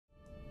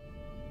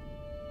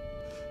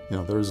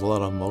There's a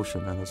lot of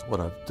emotion, and what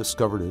I've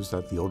discovered is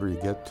that the older you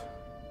get,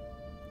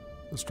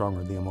 the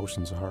stronger the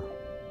emotions are.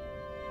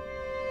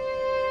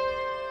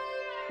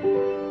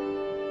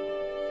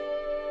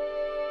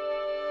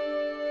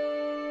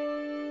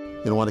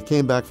 When I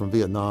came back from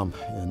Vietnam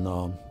in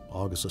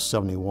August of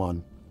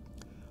 '71,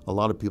 a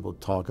lot of people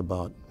talk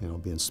about,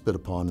 being spit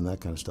upon and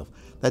that kind of stuff.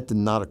 That did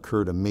not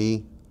occur to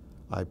me.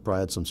 I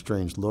probably had some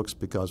strange looks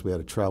because we had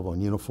to travel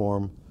in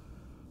uniform,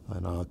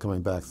 and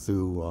coming back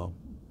through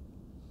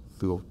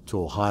to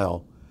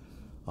Ohio.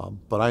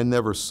 But I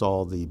never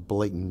saw the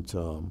blatant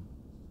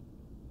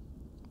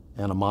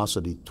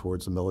animosity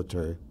towards the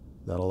military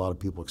that a lot of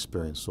people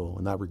experience. So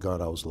in that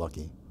regard, I was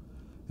lucky.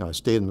 I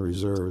stayed in the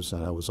reserves,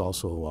 and I was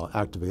also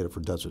activated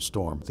for Desert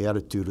Storm. The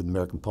attitude of the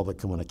American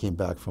public when I came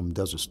back from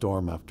Desert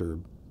Storm after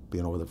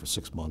being over there for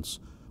 6 months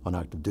on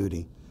active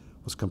duty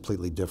was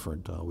completely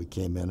different. We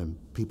came in and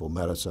people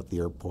met us at the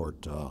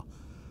airport,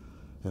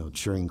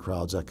 cheering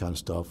crowds, that kind of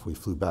stuff. We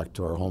flew back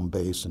to our home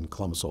base in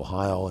Columbus,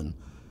 Ohio, and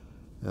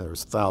there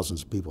was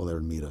thousands of people there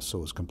to meet us, so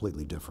it was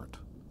completely different.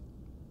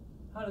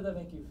 How did that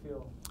make you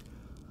feel?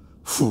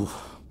 Phew.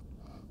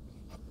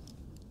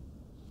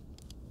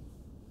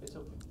 It's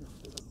okay.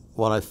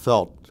 What I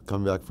felt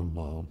coming back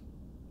from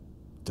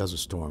Desert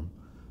Storm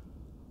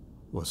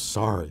was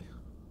sorry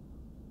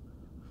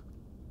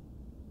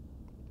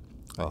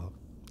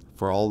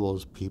for all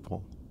those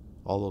people,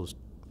 all those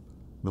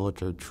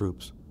military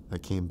troops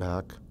that came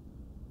back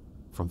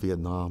from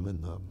Vietnam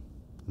in the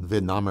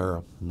Vietnam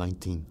era,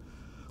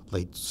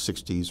 late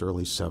 60s,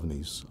 early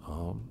 70s.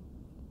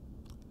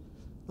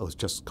 It was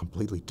just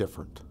completely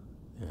different,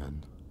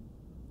 and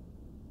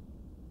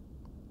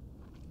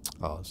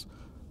I was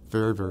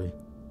very, very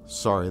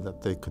sorry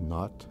that they could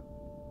not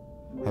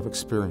have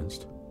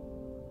experienced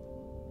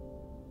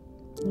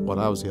what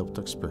I was able to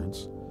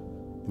experience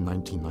in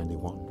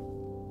 1991.